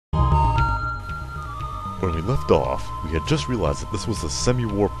When we left off, we had just realized that this was a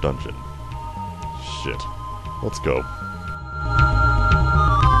semi-warp dungeon. Shit. Let's go.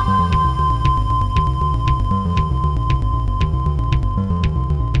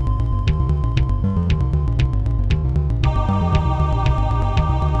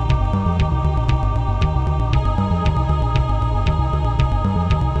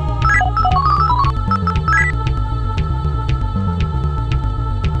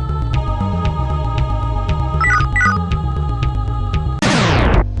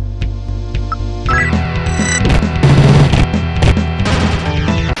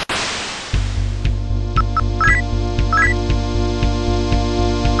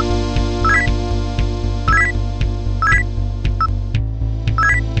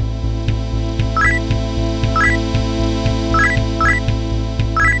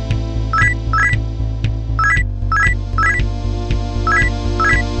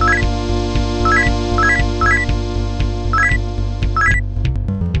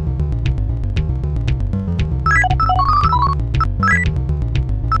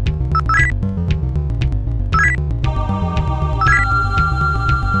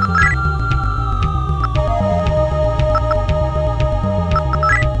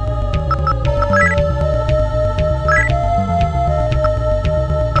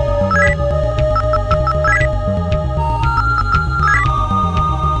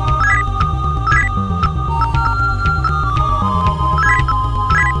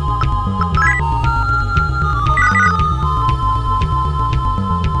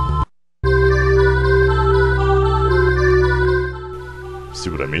 See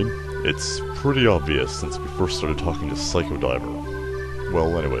what I mean? It's pretty obvious since we first started talking to Psycho Diver.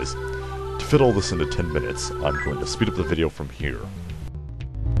 Well, anyways, to fit all this into 10 minutes, I'm going to speed up the video from here.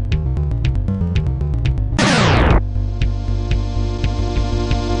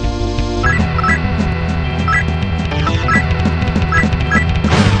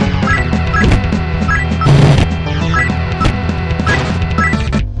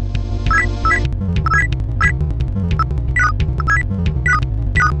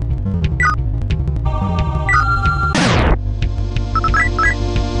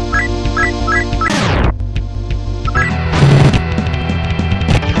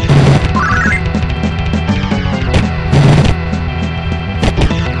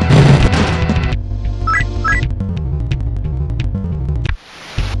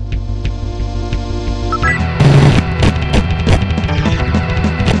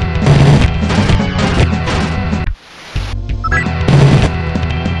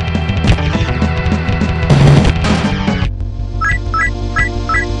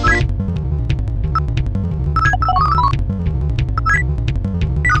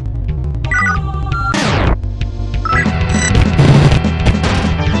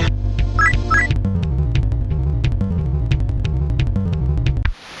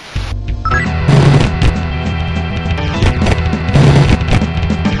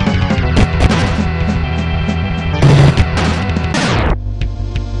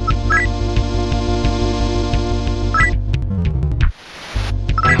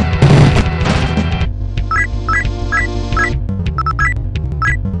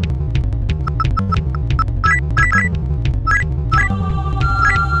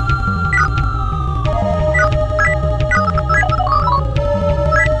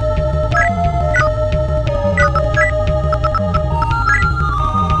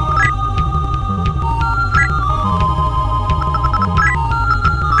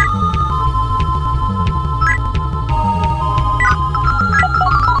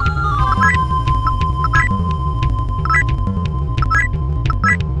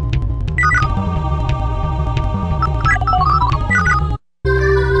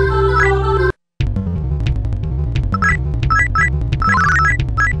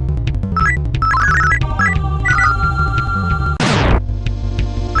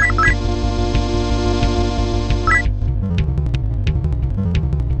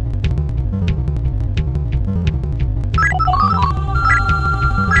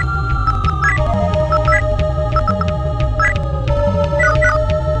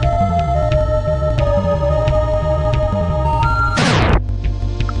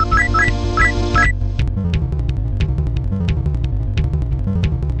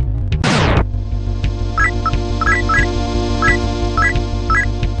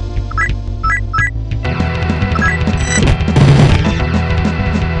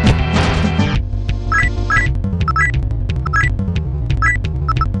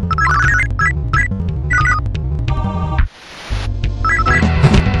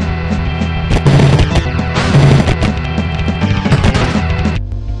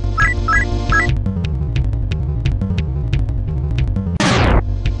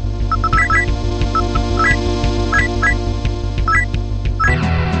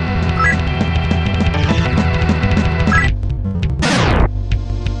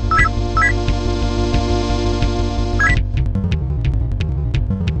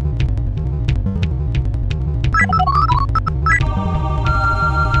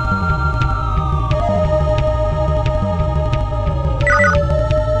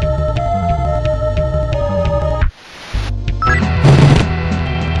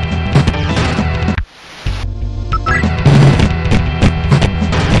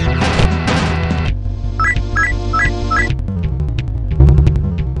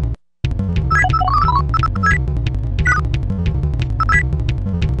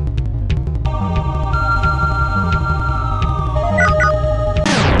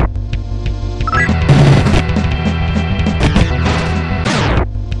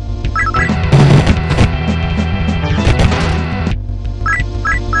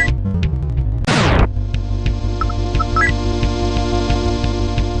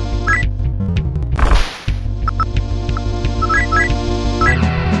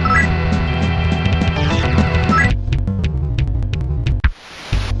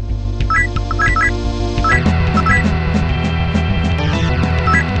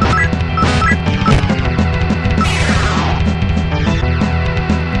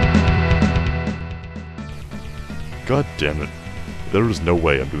 God damn it. There is no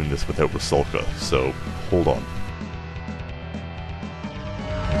way I'm doing this without Rusalka, so hold on.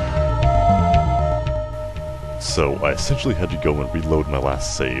 So I essentially had to go and reload my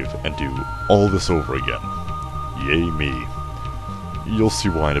last save and do all this over again. Yay me. You'll see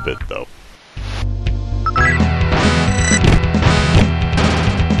why in a bit though.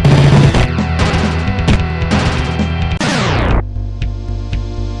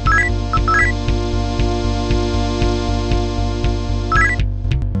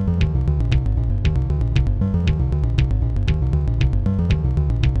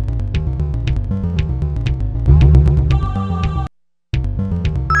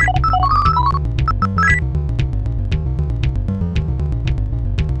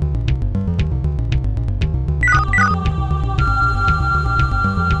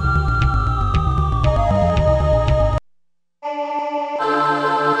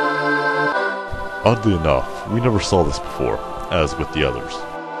 Oddly enough, we never saw this before, as with the others.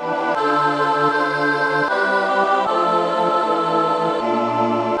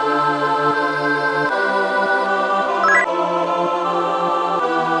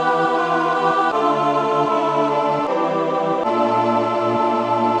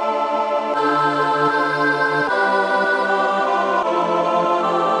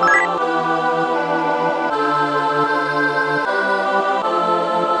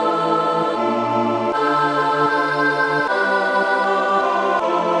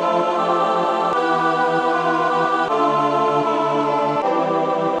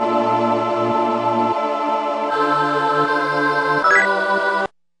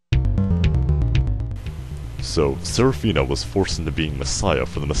 So, Seraphina was forced into being Messiah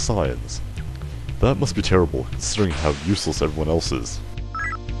for the Messians. That must be terrible, considering how useless everyone else is.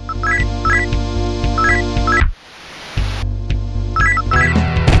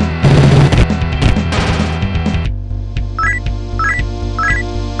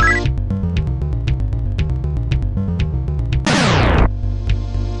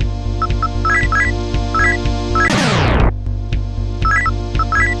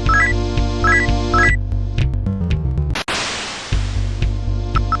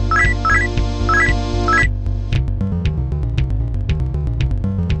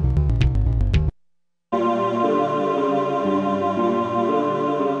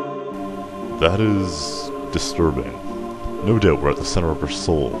 That is disturbing. No doubt we're at the center of her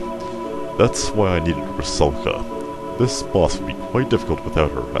soul. That's why I needed Rusalka. This boss would be quite difficult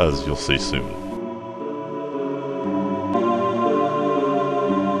without her, as you'll see soon.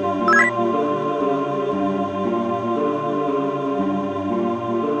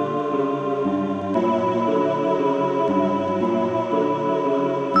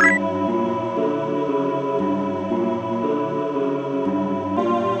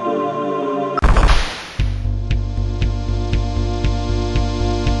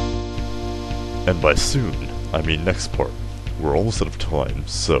 And by soon, I mean next part. We're almost out of time,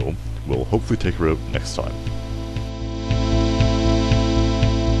 so we'll hopefully take her out next time.